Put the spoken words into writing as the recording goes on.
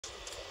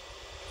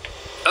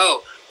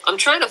Oh, I'm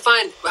trying to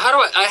find. How do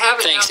I have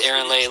it? Thanks,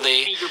 Aaron.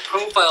 Lately, your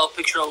profile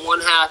picture on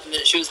one half, and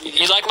then it shows me.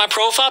 You like my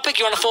profile pic?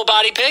 You want a full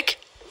body pic?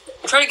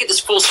 I'm trying to get this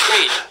full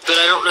screen, but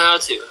I don't know how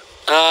to.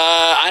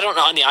 I don't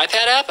know on the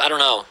iPad app. I don't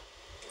know.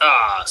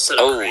 Son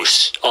of a.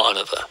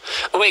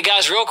 Oh, wait,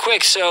 guys, real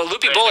quick. So,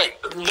 Loopy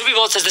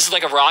Bullet says this is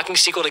like a rocking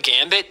sequel to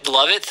Gambit.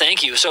 Love it.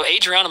 Thank you. So,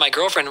 Adriana, my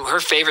girlfriend,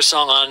 her favorite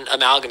song on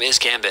Amalgam is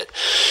Gambit.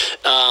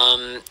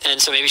 And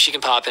so maybe she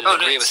can pop in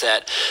and agree with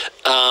that.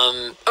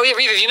 Oh, yeah,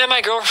 Reeve, have you met my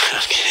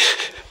girlfriend?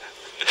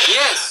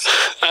 Yes.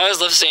 I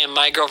always love saying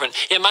my girlfriend.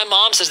 Yeah, my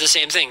mom says the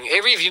same thing.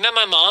 Hey, Reeve, you met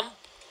my mom?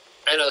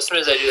 I know,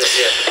 sometimes I do that,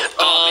 yeah.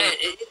 Oh, man.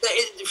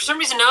 For some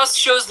reason, now it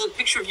shows the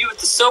picture of you with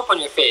the soap on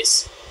your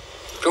face.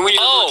 From when you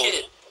were a little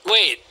kid.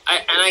 Wait.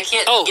 I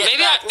can't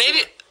get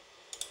maybe.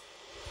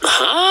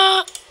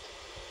 Huh?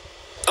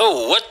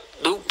 Oh, what?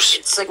 Oops.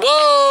 It's like,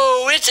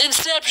 whoa, it's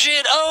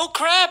Inception. Oh,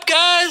 crap,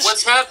 guys.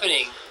 What's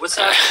happening?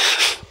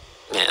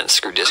 Man,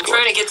 screw Discord. I'm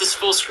trying to get this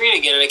full screen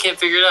again, and I can't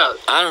figure it out.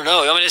 I don't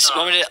know. You want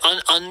me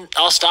to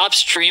I'll stop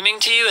streaming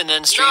to you and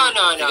then stream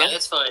No, again?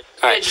 that's fine.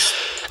 All right.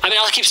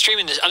 I'll keep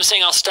streaming this. I'm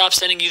saying I'll stop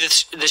sending you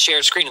the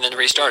shared screen and then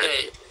restart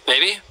it.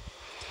 Maybe?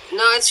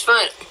 No, it's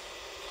fine.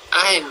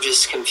 I am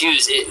just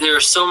confused. There are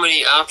so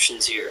many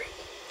options here.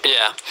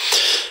 Yeah.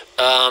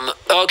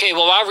 Okay,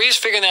 well, while Reeve's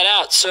figuring that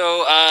out,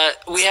 so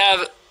we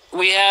have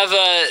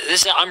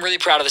this. I'm really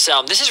proud of this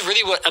album. This is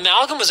really what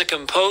Amalgam was, a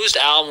composed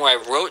album where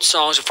I wrote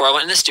songs before I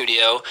went in the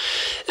studio.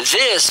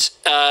 This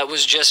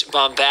was just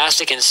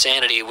bombastic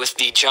insanity with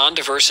the John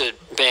Diversa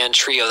band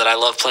trio that I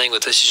love playing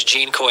with. This is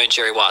Gene Coy and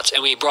Jerry Watts,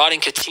 and we brought in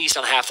Catisse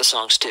on half the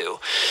songs too.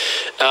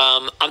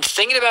 I'm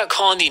thinking about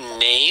calling the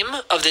name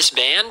of this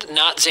band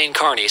not Zane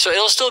Carney, so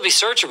it'll still be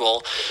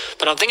searchable,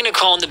 but I'm thinking of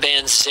calling the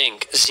band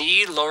Zinc,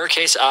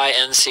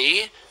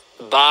 Z_INC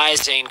by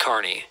Zane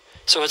Carney.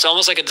 So it's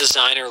almost like a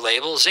designer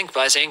label, Zinc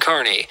by Zane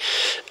Carney,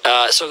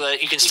 so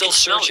that you can still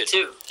search it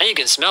too, and you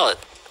can smell it.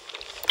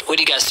 What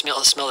do you guys smell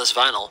this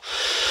vinyl?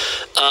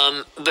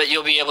 But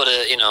you'll be able to,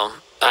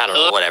 I don't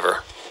know,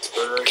 whatever.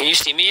 Can you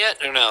see me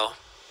yet or no?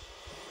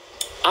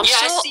 I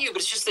see you,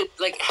 but it's just that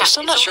I'm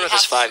still not sure what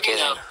this 5K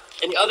thing.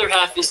 And the other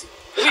half is.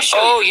 Let me show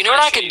you. Oh, you know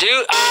what I could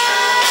do?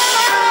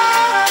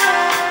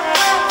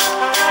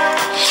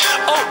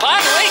 Oh, by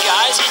the way,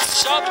 guys,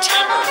 it's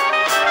September.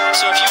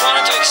 So if you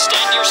wanted to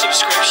extend your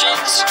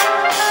subscriptions,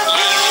 you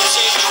can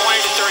save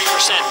 20 to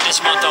 30% this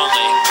month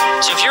only.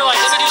 So if you're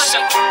like, let me do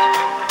something.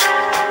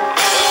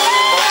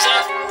 What was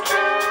that?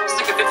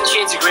 It's like a 50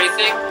 Shades of Grey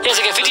thing. Yeah,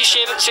 it's like a 50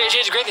 Shades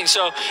of Grey thing.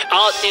 So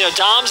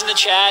Dom's in the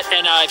chat,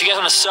 and if you guys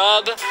want to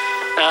sub,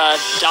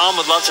 Dom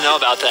would love to know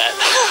about that.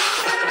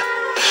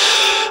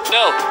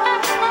 No,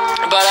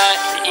 but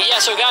yeah.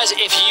 So guys,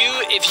 if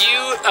you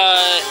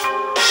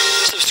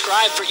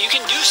subscribe you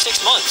can do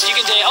 6 months. You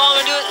can say,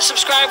 I'm gonna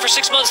subscribe for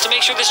 6 months to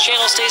make sure this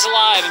channel stays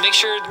alive and make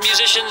sure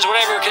musicians,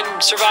 whatever, can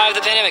survive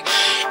the pandemic.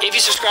 If you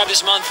subscribe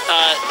this month,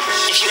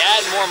 if you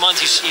add more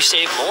months, you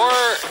save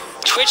more.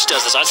 Twitch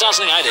does this. That's not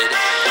something I did.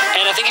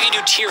 And I think if you do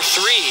tier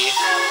 3,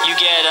 you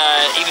get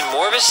even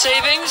more of a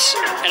savings.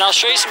 And I'll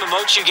show you some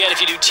emotes you get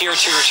if you do tier 2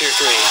 or tier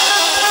 3.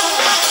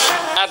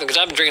 Because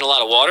I've been drinking a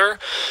lot of water.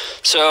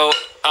 So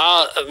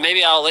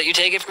maybe I'll let you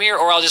take it from here,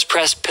 or I'll just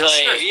press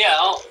play. Sure, yeah.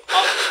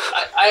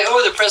 I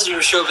owe the president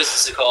of show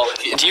business a call.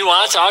 Do you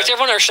want to talk to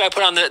everyone, or should I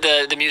put on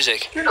the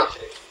music? You're not.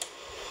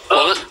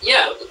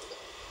 Yeah.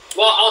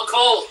 Well, I'll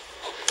call.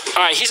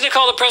 All right, he's going to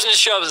call the president of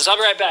show business. I'll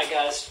be right back,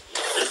 guys.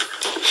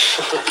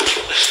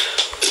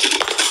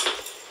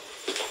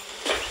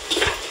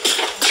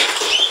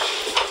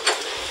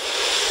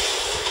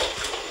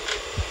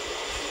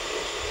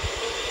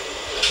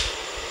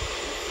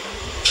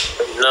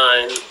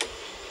 Nine,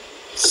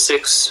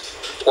 6,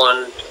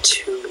 1,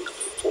 2,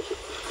 4.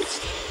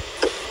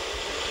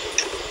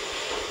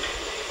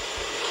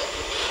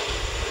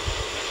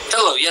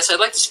 Hello, yes, I'd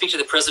like to speak to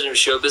the president of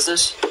show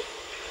business.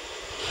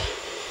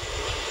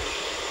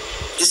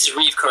 This is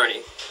Reeve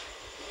Carney.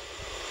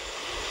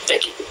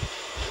 Thank you.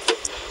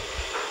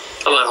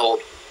 I'm on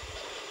hold.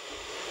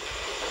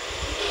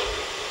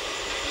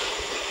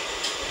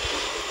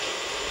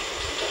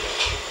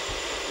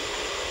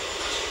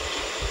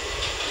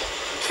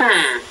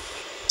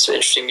 Some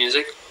interesting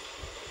music.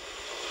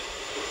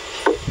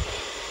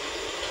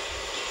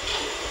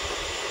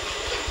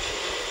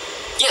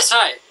 Yes,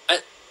 hi.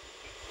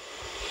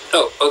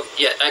 Oh,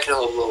 yeah, I can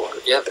hold a little water.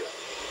 Yep.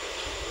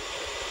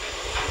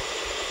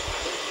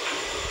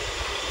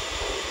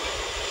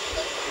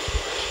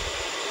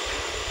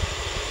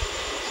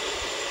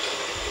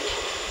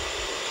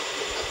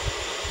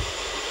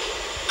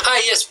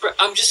 Hi, yes,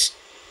 I'm just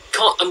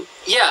calling.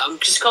 I'm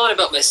just calling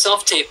about my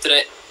self-tape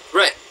that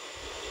right.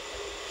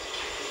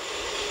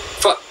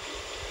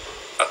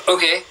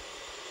 Okay.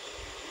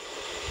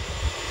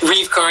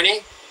 Reeve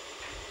Carney?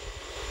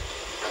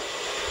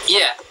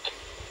 Yeah.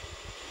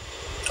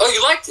 Oh,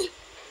 you liked it?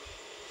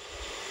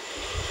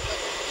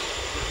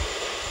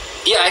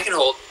 Yeah, I can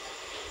hold.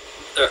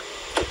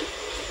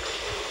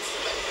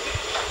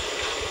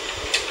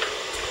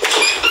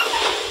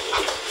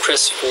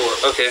 Press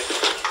 4. Okay.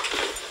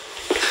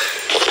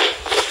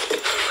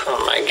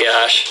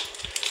 gosh.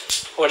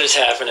 What is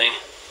happening?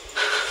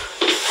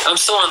 I'm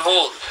still on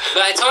hold.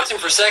 But I talked to him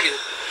for a second.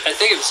 I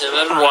think it was him.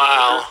 I don't know.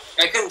 Wow.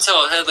 I couldn't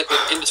tell. It had like an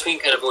in-between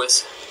kind of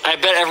voice. I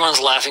bet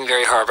everyone's laughing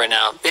very hard right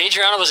now.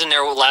 Adriana was in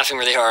there laughing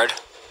really hard.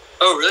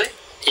 Oh, really?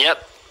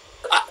 Yep.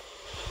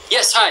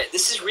 Yes, hi.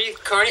 This is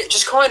Reeve Carney.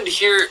 Just calling to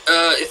hear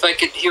if I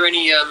could hear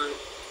any...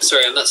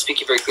 Sorry, I'm not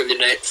speaking very clearly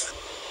tonight.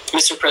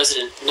 Mr.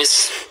 President,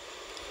 Miss...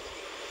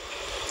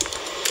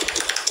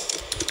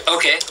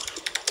 Okay.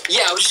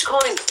 Yeah, I was just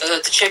calling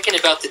to check in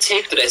about the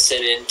tape that I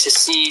sent in to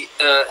see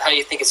how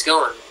you think it's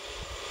going.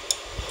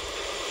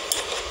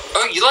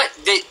 Oh, you like...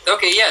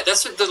 Okay, yeah,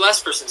 that's what the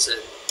last person said.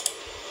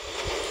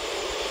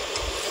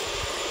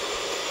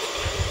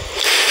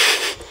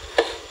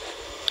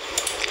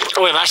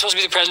 Oh, wait, am I supposed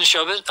to be the president of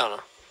showbiz? Oh,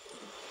 no.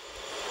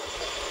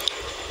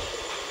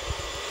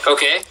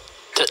 Okay.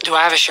 Do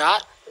I have a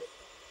shot?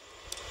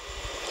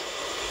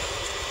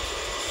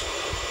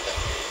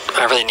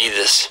 I really need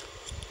this.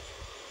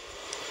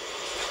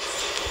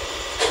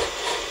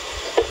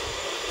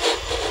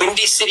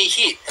 Windy City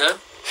Heat, huh?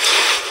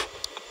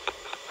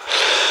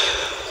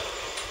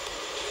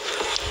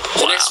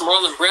 The next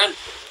Marlon Brand.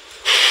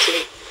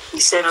 He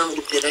said I'm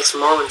going to be the next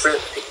Marlon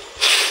Brand.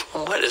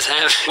 What is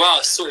happening? Wow,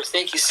 sir,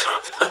 thank you so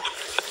much.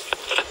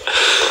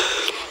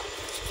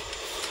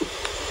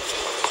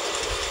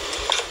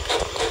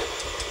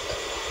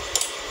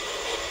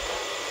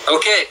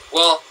 Okay,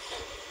 well,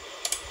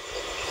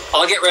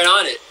 I'll get right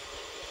on it.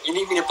 You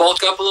need me to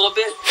bulk up a little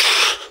bit?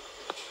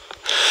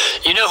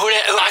 You know who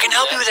I can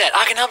help you with that.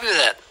 I can help you with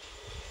that.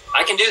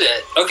 I can do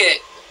that.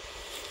 Okay.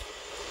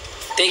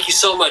 Thank you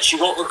so much. You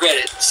won't regret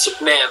it,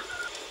 ma'am.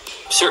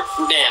 Sir,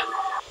 ma'am.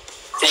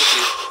 Thank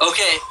you.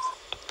 Okay.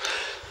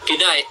 Good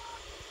night.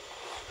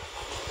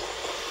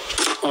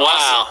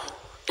 Wow.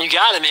 You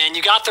got it, man.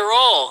 You got the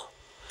role.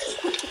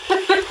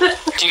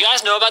 Do you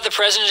guys know about the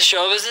president of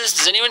show business?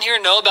 Does anyone here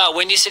know about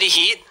Windy City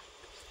Heat?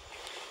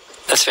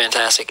 That's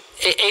fantastic.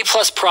 A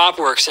plus prop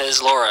work,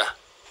 says Laura.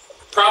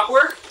 Prop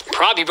work?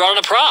 Prop? You brought in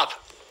a prop.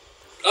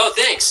 Oh,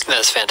 thanks.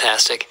 That's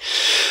fantastic.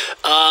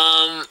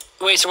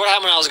 Wait, so what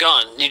happened when I was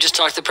gone? You just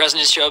talked to the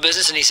president of show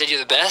business and he said you're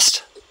the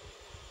best?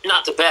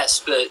 Not the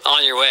best, but...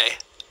 On your way.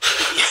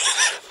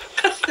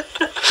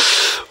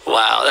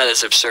 Wow, that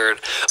is absurd.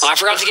 Oh, I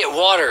forgot to get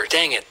water.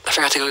 Dang it. I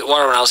forgot to get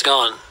water when I was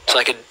gone. So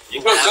I could...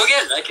 Go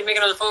get it. I can make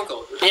another phone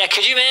call. Yeah,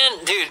 could you, man?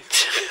 Dude.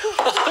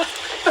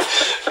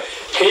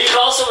 Can you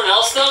call someone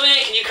else, though,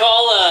 man? Can you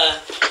call,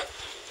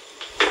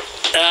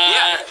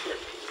 yeah.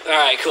 All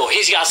right, cool.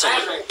 He's got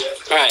someone.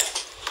 All right.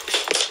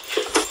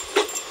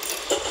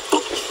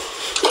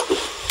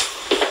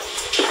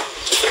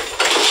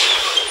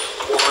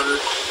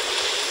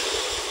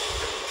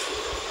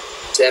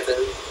 7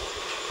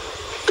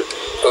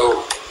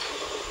 0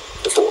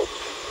 4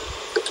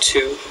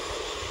 2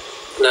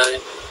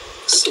 9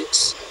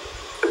 6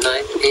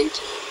 9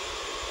 8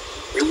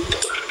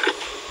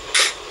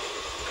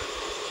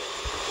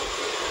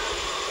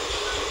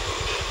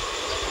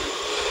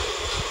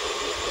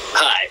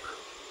 Hi.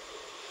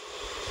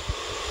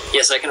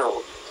 Yes, I can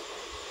hold.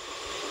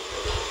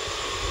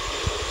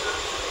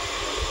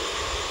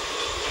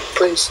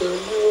 Place on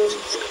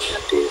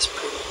happiest.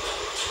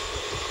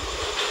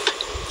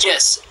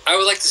 Yes, I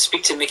would like to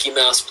speak to Mickey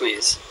Mouse,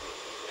 please.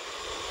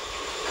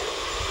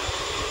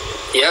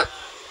 Yep.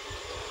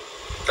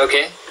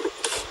 Okay.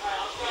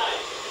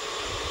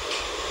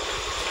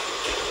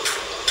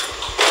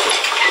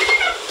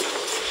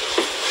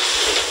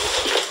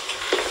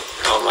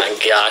 Oh my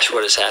gosh,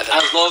 what is happening?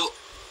 I love...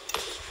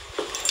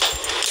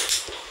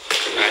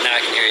 Alright, now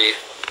I can hear you.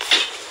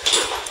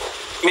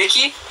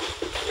 Mickey?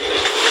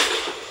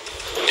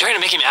 You're talking to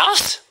Mickey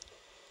Mouse?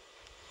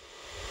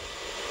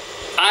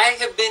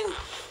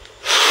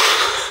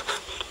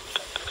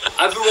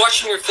 I've been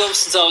watching your films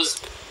since I was,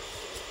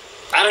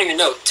 I don't even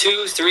know,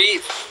 2,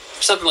 3,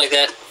 something like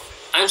that.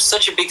 I'm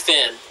such a big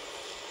fan.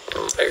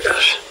 Oh my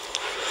gosh.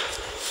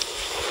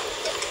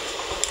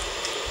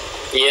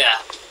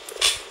 Yeah.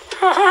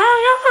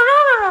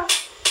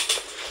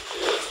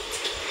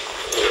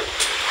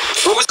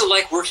 What was it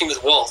like working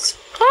with Walt?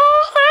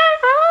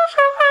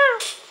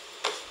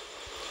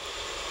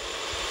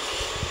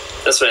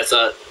 That's what I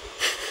thought.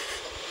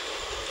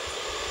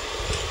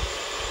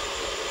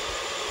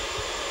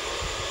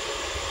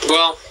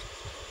 Well,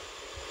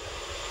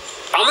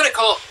 I'm gonna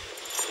call.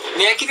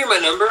 May I give you my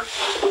number?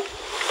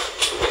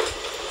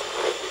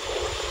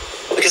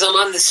 Because I'm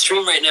on this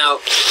stream right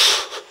now.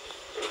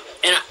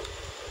 And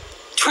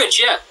Twitch,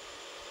 yeah.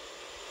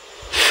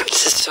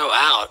 This is so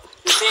out.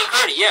 Zane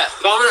Carney, yeah.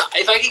 But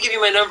if I could give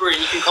you my number and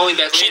you can call me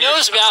back later. He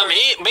knows about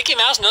me? Mickey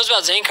Mouse knows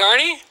about Zane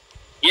Carney?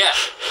 Yeah.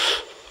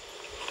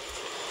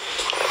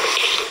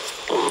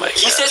 Oh my god.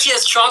 He says he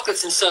has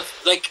chocolates and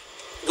stuff, like,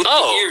 with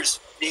the ears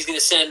that he's gonna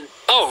send.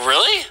 Oh,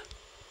 really?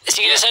 Is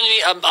he gonna send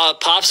me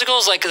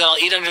popsicles, like, that I'll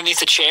eat underneath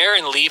the chair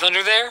and leave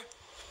under there?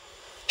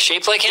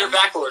 Shaped like him? They're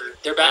back ordered.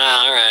 They're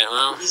back ordered. Alright,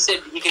 well. He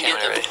said he can get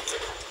them.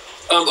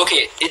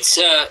 Okay, it's,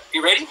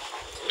 you ready?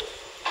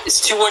 It's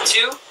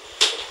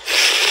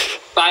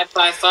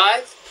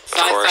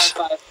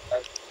 212-555-5555.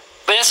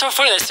 But that's so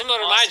funny. That's similar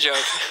to my joke.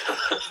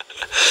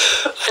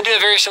 I do a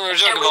very similar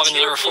joke involving the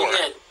number 4.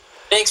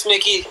 Thanks,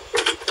 Mickey.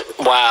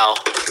 Wow.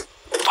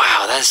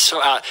 Wow, that's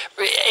so out.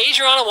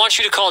 Adriana wants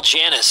you to call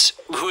Janice,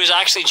 who is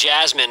actually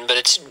Jasmine,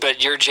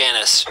 but you're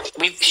Janice.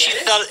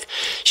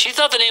 She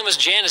thought the name was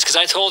Janice because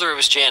I told her it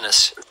was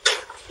Janice.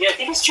 Yeah, I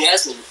think it's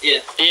Jasmine.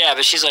 Yeah. Yeah,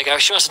 but she's like, oh,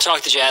 she wants to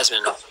talk to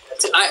Jasmine.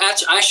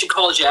 I should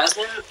call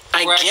Jasmine.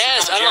 I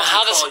guess I don't know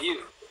how this.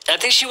 You. I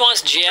think she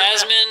wants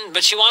Jasmine,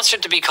 but she wants her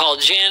to be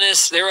called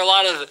Janice. There were a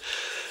lot of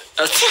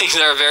things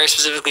that are very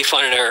specifically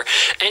funny to her,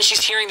 and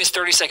she's hearing this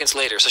 30 seconds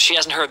later, so she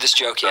hasn't heard this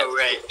joke yet. Oh,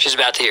 right. She's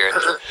about to hear it.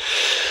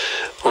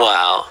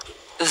 Wow,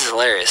 this is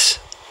hilarious.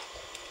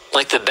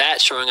 Like the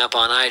bat showing up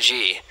on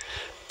IG.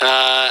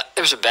 There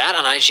was a bat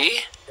on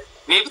IG?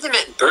 Maybe they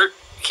meant Bert.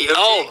 Quixote.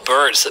 Oh,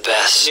 Bert's the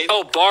best. Maybe.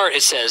 Oh, Bart,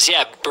 it says.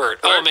 Yeah, Bert.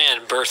 Oh,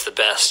 man, Bert's the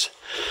best.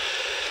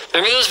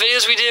 Remember those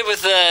videos we did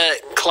with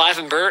Clive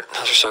and Bert?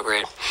 Those are so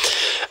great.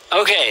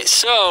 Okay,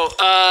 so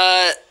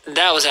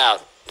that was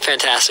out.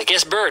 Fantastic.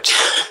 Yes, Bert.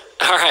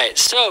 All right,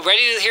 so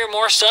ready to hear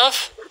more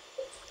stuff?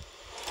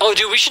 Oh,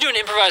 dude, we should do an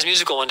improvised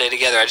musical one day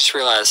together. I just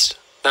realized.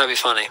 That would be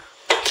funny.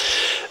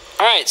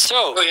 All right,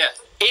 so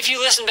if you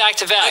listen back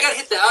to I gotta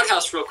hit the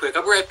outhouse real quick.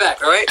 I'll be right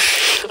back, all right?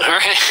 All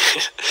right.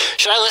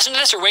 Should I listen to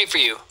this or wait for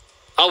you?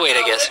 I'll wait,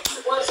 I guess.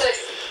 1 second.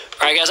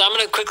 All right, guys, I'm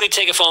going to quickly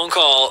take a phone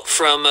call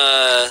from,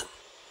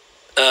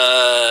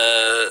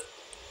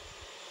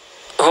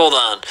 hold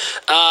on.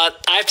 I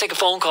have to take a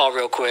phone call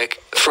real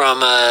quick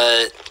from,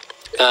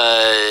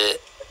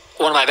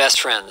 one of my best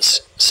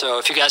friends. So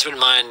if you guys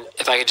wouldn't mind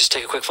if I could just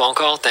take a quick phone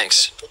call,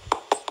 thanks.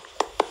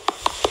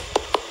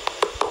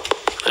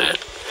 All right.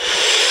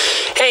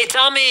 Hey,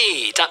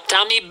 Tommy.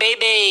 Tommy,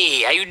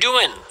 baby. How you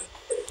doing?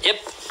 Yep,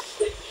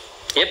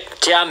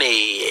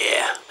 Tommy.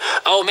 Yeah.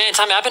 Oh, man,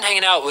 Tommy, I've been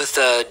hanging out with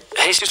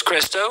Jesus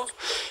Cristo,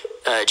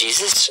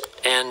 Jesus,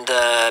 and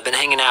been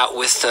hanging out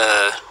with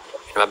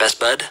my best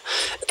bud.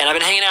 And I've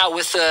been hanging out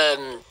with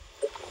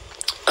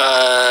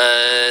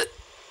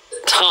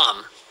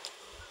Tom.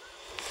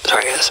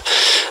 Sorry, guys.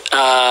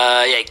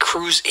 Yeah, he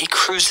cruised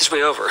his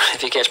way over,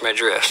 if you catch my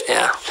drift.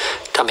 Yeah,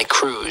 Tommy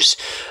Cruise.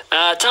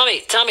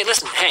 Tommy,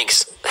 listen,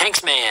 Hanks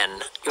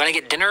man, you want to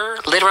get dinner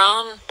later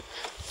on?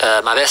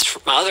 My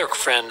other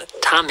friend,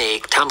 Tom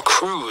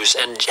Cruise,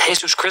 and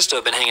Jesus Cristo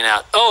have been hanging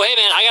out. Oh, hey,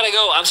 man, I gotta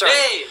go. I'm sorry.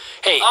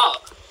 Hey. Oh.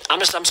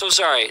 I'm so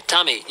sorry.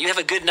 Tommy, you have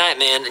a good night,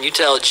 man, and you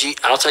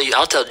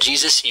I'll tell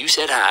Jesus you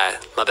said hi,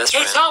 my best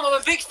friend. Hey, Tom, I'm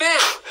a big fan.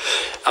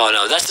 Oh,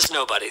 no, that's just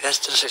nobody. That's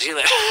just,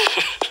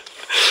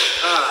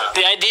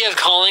 the idea of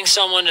calling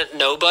someone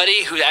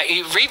nobody,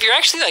 Reeve, you're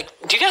actually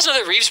do you guys know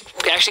that Reeve's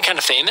actually kind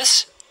of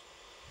famous?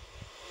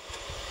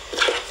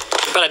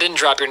 But I didn't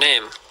drop your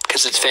name,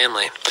 because it's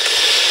family.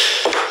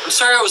 I'm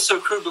sorry I was so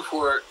crude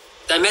before.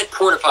 I meant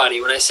porta potty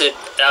when I said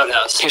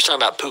outhouse. He was talking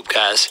about poop,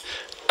 guys.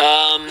 No,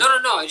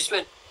 I just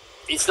meant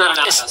it's not an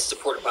outhouse, it's a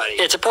porta potty.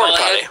 It's a porta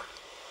potty.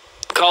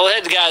 Call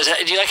ahead, guys.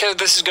 Do you like how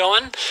this is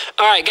going?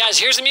 All right, guys,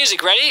 here's the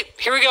music. Ready?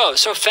 Here we go.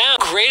 So, found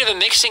creative and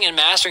mixing and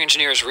mastering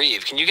engineer is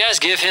Reeve. Can you guys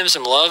give him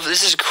some love?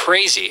 This is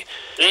crazy.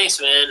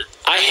 Thanks, man.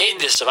 I hate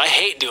this stuff. I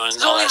hate doing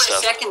all that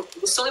stuff.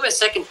 This is only my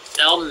second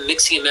album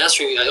mixing and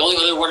mastering. The only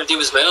other one I did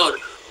was my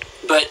own.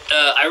 But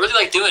I really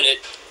like doing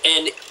it.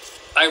 And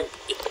I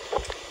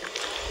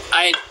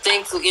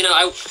think,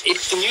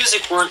 if the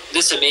music weren't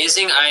this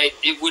amazing,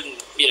 you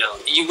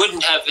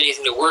wouldn't have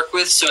anything to work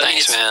with. So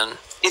thanks, man.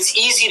 It's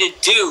easy to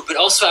do, but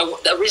also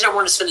the reason I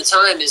wanted to spend the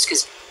time is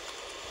because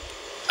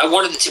I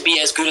wanted it to be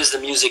as good as the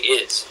music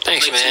is.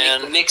 Thanks, man.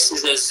 To make the mix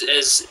is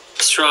as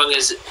strong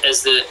as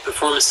the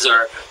performances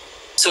are.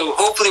 So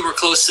hopefully we're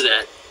close to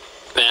that.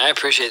 Man, I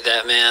appreciate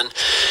that, man.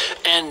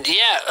 And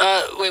yeah,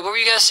 wait, what were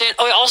you guys saying?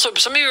 Oh, also,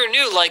 some of you are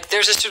new.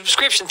 There's a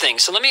subscription thing.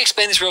 So let me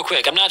explain this real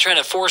quick. I'm not trying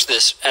to force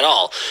this at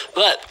all,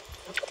 but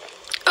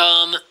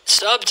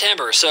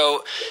September.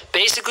 So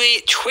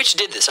basically, Twitch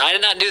did this. I did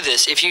not do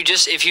this. If you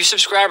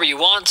subscribe or you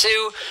want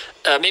to,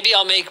 maybe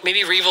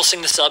Reeve will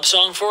sing the sub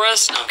song for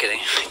us. No, I'm kidding,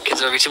 because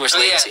there'll be too much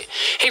latency.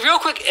 Yeah. Hey, real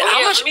quick,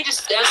 how much? Let me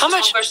just ask some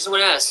questions I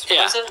want to ask.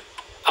 Yeah.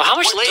 How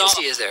much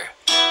latency is there?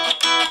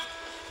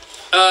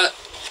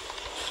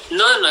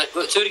 None.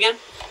 Do it again.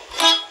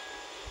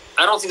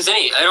 I don't think there's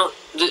any. I don't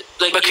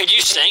like. But could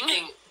you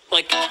sing?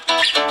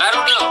 I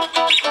don't know.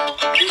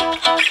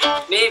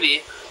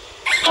 Maybe.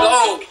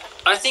 Oh.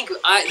 I think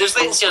there's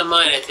latency on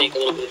mine, I think, a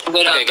little bit.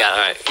 But, okay, got it.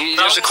 All right.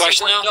 There's a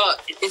question, though? No,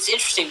 it's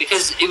interesting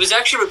because it was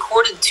actually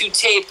recorded to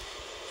tape.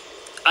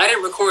 I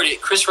didn't record it.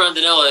 Chris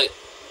Rondinella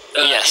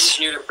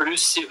engineered and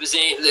produced it. Was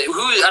Zane.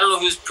 I don't know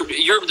who's...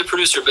 You're the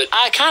producer, but...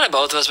 kind of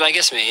both of us, but I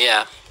guess me,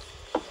 yeah.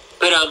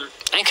 But,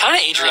 and kind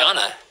of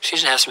Adriana. She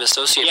doesn't have some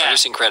associate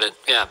producing credit.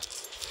 Yeah.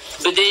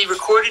 But they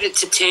recorded it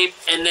to tape,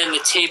 and then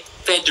the tape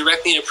fed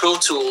directly into Pro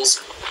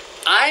Tools.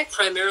 I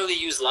primarily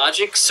use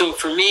Logic, so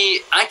for me,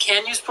 I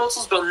can use Pro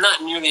Tools, but I'm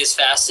not nearly as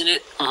fast in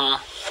it.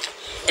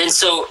 And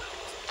so,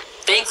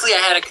 thankfully, I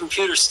had a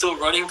computer still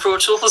running Pro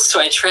Tools, so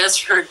I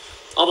transferred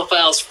all the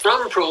files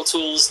from Pro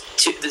Tools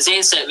that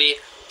Zane sent me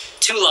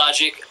to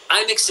Logic.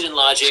 I mixed it in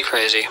Logic. It's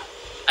crazy.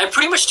 I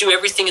pretty much do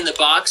everything in the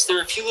box. There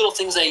are a few little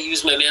things I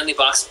use my Manly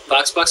box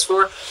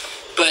for,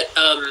 but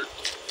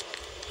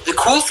the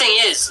cool thing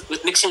is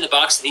with mixing the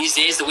box these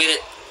days, the way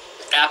that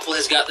Apple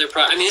has got their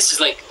product. I mean, this is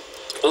like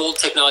old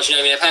technology.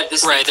 I mean, I've had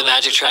this the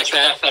Magic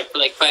Trackpad for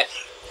like 5.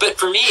 But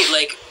for me,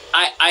 like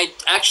I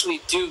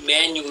actually do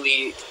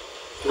manually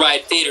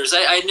ride faders.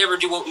 I never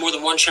do more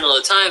than one channel at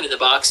a time in the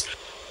box,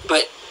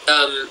 but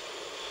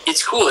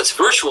it's cool. It's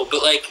virtual,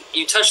 but like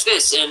you touch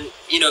this and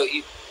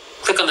you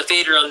click on the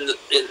fader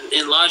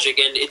in Logic,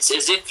 and it's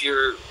as if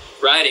you're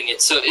riding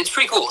it. So it's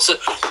pretty cool. So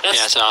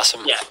it's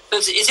awesome. Yeah,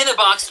 it's in a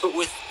box, but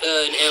with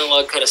an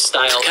analog kind of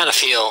style, kind of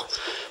feel.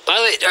 By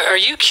the way, are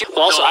you cute?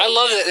 Also, I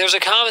love that there's a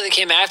comment that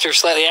came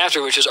slightly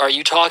after, which is, "Are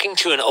you talking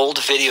to an old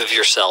video of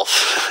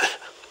yourself?"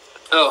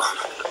 Oh.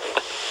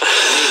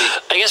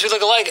 I guess we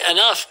look alike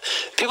enough.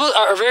 People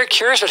are very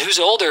curious about who's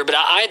older, but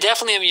I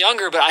definitely am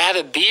younger, but I have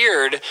a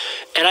beard,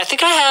 and I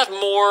think I have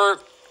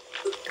more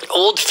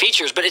old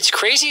features. But it's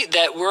crazy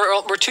that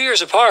we're 2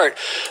 years apart,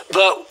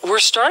 but we're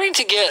starting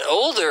to get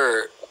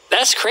older.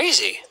 That's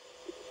crazy.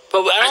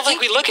 But I don't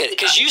think we look at it,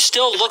 because you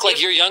still look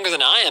like you're younger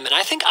than I am, and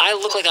I think I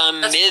look like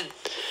I'm mid.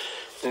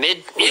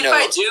 If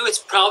I do, it's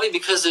probably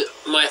because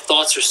my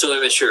thoughts are so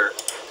immature.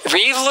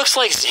 Reeve looks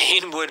like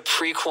Zane would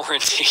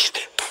pre-quarantine.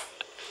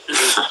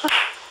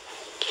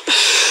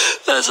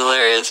 That's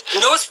hilarious. You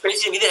know what's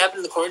crazy to me that happened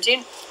in the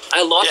quarantine?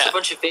 I lost a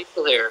bunch of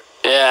facial hair.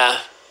 Yeah.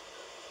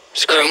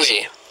 It's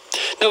crazy.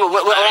 No,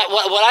 but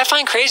what I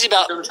find crazy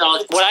about,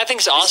 what I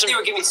think is awesome, they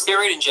were giving me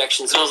steroid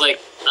injections, and I was like,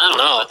 I don't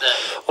know about that.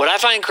 What I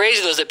find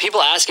crazy, though, is that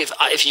people ask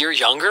if you're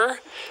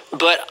younger,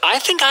 but I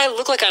think I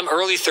look like I'm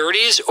early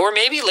 30s or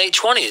maybe late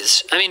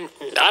 20s. I mean,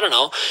 I don't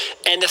know.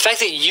 And the fact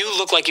that you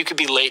look like you could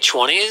be late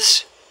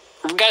 20s,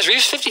 guys,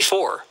 Reeve's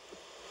 54.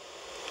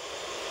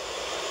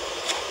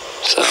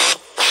 So...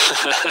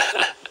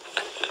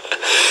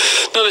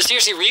 No, but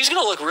seriously, Reeve's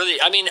going to look really...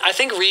 I mean, I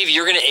think, Reeve,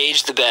 you're going to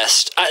age the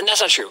best. And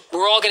that's not true.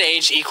 We're all going to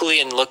age equally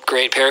and look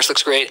great. Paris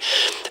looks great.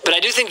 But I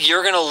do think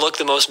you're going to look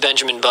the most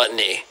Benjamin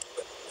Button-y.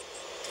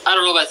 I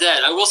don't know about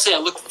that. I will say I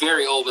looked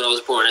very old when I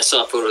was born. I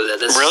saw a photo of that.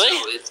 That's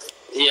really?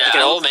 Yeah. Like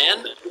an old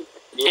man?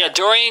 Yeah,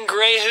 Dorian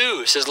Gray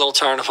who, says Little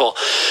Tarniful.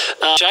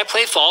 Should I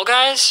play Fall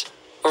Guys?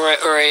 Or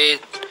a...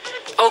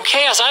 Oh,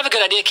 Chaos. I have a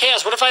good idea.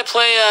 Chaos, what if I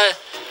play...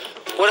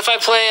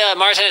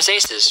 Mario Tennis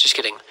Aces? Just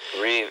kidding.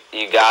 Reeve,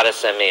 you gotta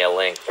send me a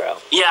link, bro.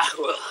 Yeah,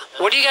 well...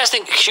 What do you guys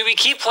think? Should we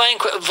keep playing...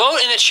 Vote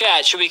in the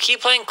chat. Should we keep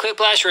playing Quick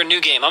Blast or a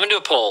new game? I'm gonna do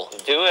a poll.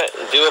 Do it.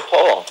 Do a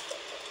poll.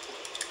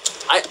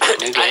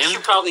 New game? I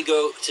should probably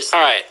go to...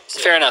 All right,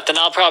 fair enough. Then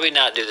I'll probably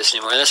not do this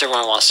anymore, unless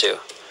everyone wants to.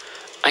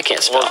 I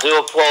can't spell.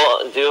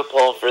 Well, do a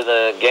poll for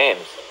the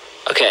games.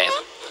 Okay.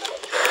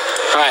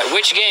 All right,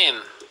 which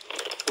game?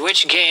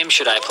 Which game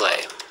should I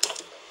play?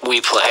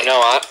 We play. I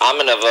know, I'm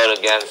gonna vote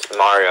against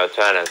Mario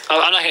Tennis.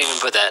 Oh, I'm not gonna even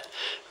put that.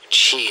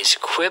 Jeez,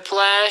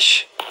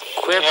 Quiplash,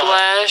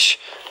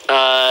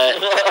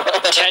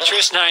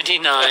 Tetris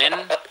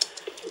 99,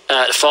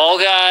 Fall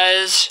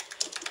Guys.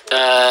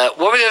 What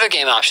were the other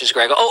game options,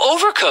 Greg? Oh,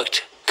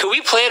 Overcooked. Could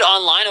we play it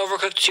online,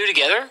 Overcooked 2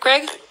 together,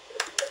 Greg?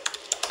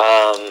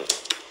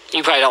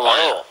 You probably don't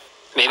want it.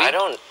 Maybe? I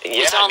don't...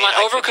 Yeah, it's online.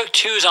 Overcooked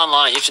 2 is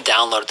online. You have to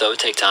download it, though. It would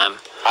take time.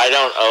 I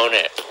don't own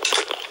it.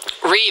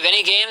 Reeve,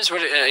 any games?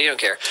 You don't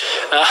care.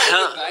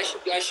 I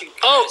should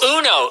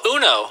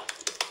Uno.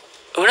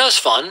 Uno's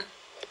fun.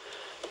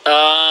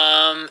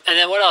 And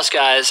then what else,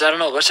 guys? I don't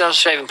know. What else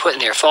should I even put in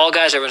here? Fall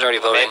Guys, everyone's already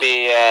voting.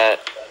 Maybe,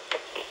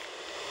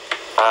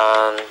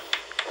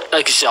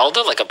 like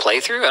Zelda, like a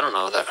playthrough? I don't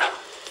know that.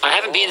 I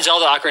haven't beaten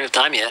Zelda Ocarina of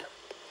Time yet.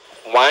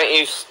 Why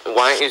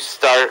don't you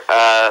start,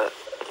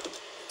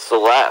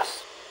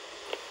 Celeste?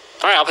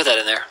 All right, I'll put that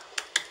in there.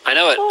 I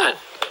know it.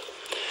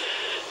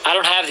 I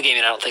don't have the game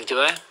yet, I don't think, do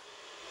I?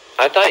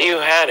 I thought you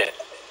had it.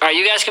 All right,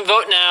 you guys can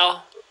vote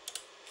now.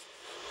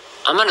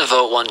 I'm going to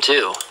vote one,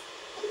 too.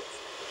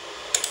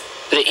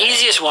 The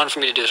easiest one for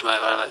me to do is my...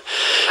 All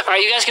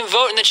right, you guys can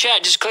vote in the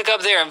chat. Just click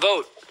up there and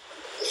vote.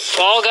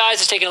 Fall Guys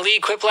is taking a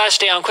lead. Quiplash,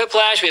 stay on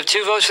Quiplash. We have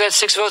 2 votes for that,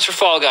 6 votes for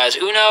Fall Guys.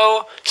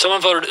 Uno,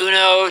 someone voted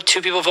Uno.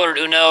 2 people voted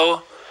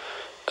Uno.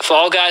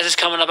 Fall Guys is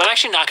coming up. I'm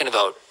actually not going to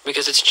vote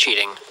because it's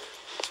cheating.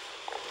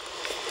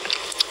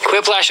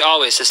 Quiplash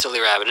always, says Silly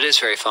Rabbit. It is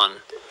very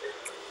fun.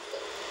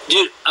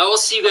 Dude, I will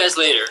see you guys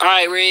later. All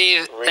right,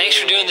 Reeve. Thanks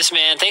for doing this,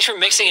 man. Thanks for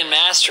mixing and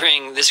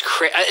mastering this.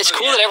 It's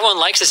cool that everyone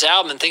likes this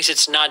album and thinks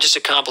it's not just a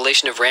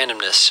compilation of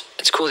randomness.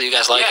 It's cool that you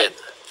guys like it.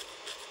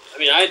 I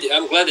mean,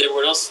 I'm glad that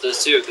everyone else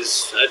does too,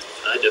 because I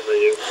definitely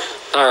do.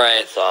 All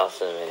right. It's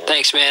awesome, man.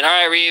 Thanks, man. All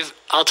right, Reeve.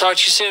 I'll talk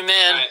to you soon,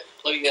 man. All right.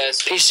 Love you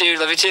guys. Peace, dude.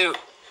 Love you too.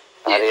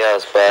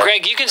 Adios, bud.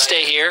 Greg, you can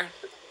stay here.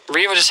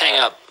 Reeve will just hang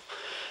up.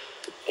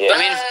 Yeah. I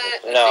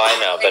mean, no, I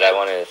know, but I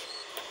wanted to...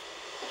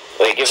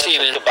 Wait, give us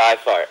a goodbye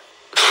part.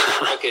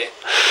 Okay.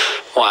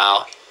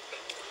 Wow.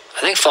 I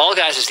think Fall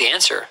Guys is the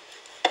answer.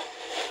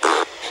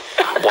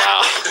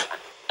 Wow.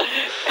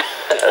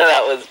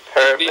 That was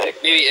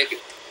perfect. Maybe I could...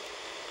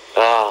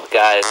 Oh,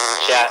 guys.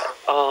 Chat.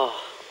 Oh.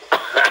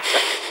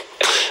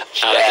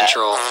 Out of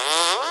control.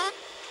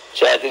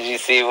 Chad, did you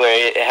see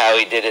how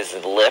he did his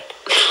lip?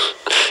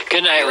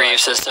 Good night, Reeve,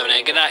 says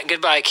Stoney. Good night.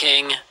 Goodbye,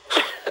 King.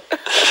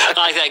 I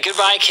like that.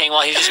 Goodbye, King,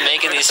 while he's just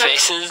making these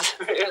faces.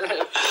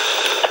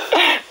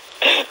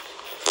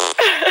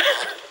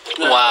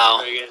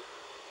 Wow.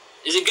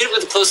 Is it good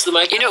with close to the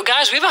mic? You know,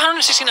 guys, we have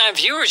 169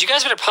 viewers. You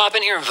guys better pop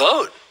in here and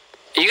vote.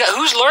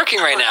 Who's lurking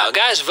right now?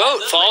 Guys,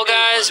 vote. Fall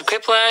Guys,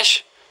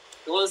 Quiplash.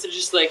 The ones that are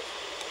just like...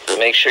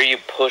 Make sure you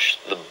push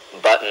the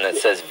button that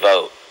says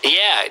vote.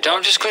 Yeah,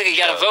 don't just click it. You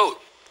gotta vote.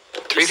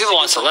 3 people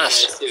want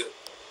Celeste.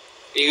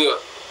 You go.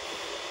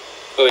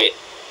 Oh, wait.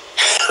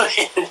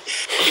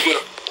 You go.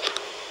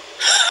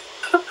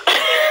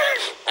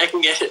 I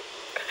can get it.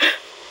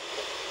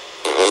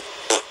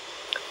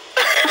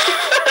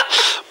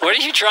 What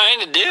are you trying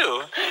to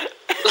do?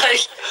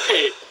 Like,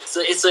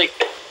 it's like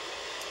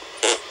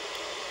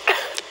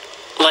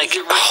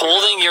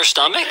holding your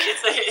stomach?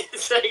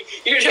 It's like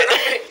you're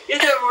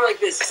doing more like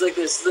this. It's like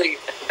this. It's like.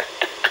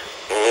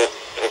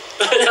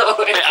 No,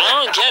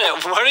 I don't get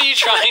it. What are you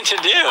trying to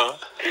do?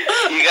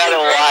 You gotta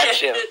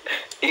watch him.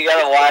 You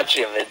gotta watch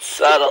him. It's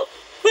subtle.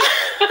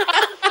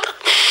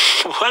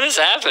 What is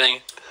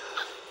happening?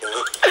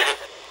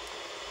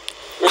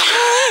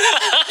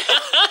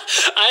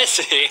 I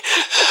see.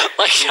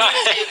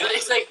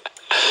 It's like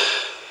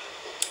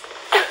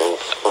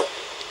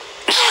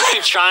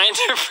trying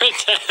to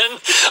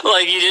pretend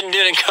like you didn't do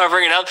it and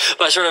covering it up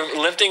by sort of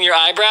lifting your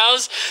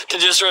eyebrows to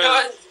just sort of.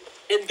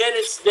 And then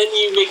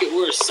you make it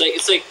worse.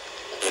 It's like,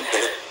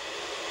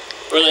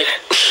 or like,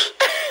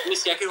 let me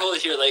see. I can hold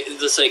it here. Like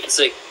it's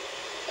like.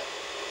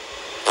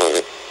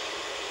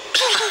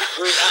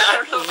 I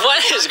don't know.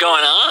 What is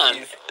going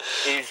on?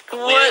 He's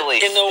clearly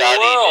what in the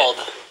world?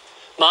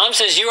 Mom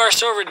says you are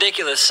so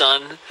ridiculous,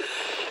 son.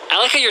 I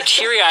like how you're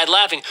teary-eyed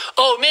laughing.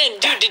 Oh man,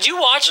 dude, did you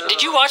watch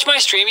my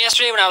stream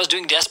yesterday when I was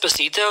doing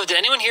Despacito? Did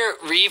anyone here,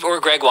 Reeve or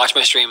Greg, watch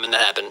my stream when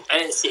that happened? I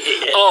didn't see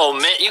it yet. Oh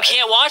man, you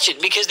can't watch it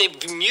because they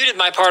muted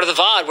my part of the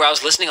VOD where I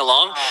was listening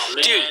along. Oh,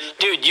 man.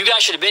 Dude, you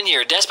guys should have been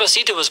here.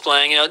 Despacito was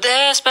playing,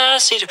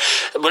 Despacito,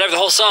 whatever the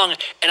whole song,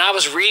 and I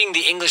was reading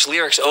the English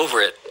lyrics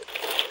over it.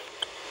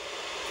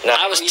 No.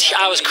 I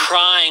was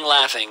crying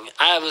laughing.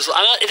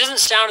 It doesn't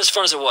sound as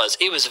fun as it was.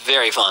 It was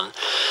very fun.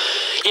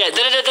 Yeah.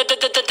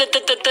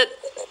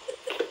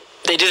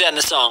 They do that in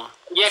the song.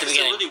 Yeah, at the it's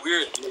beginning. really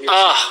weird.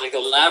 Like a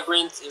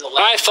labyrinth. All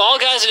right, Fall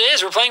Guys it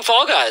is. We're playing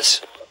Fall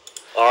Guys.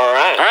 All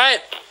right.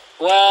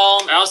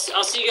 Well, I'll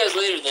see you guys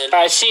later then. all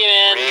right, see you,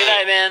 man. Really? Good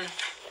night, man.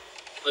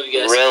 Love you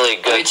guys. Really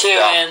good You too,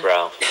 stuff, man.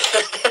 bro.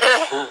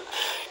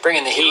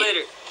 Bringing the See you heat.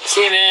 later.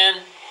 See you,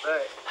 man.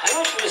 Bye. How do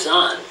I turn this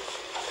on?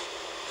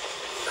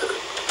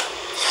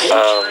 How do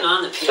you turn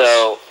on the piece?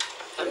 So,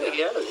 How do I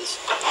get out of this?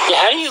 Yeah,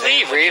 how do you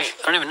leave, Reeve?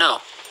 I don't even know.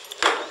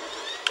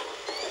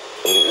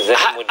 Zane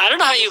I don't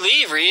know how you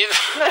leave, Reeve.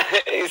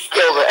 He's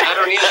still there. I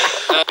don't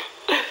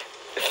either.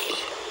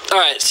 All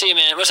right, see you,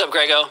 man. What's up,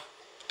 Grego?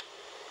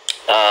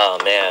 Oh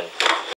man.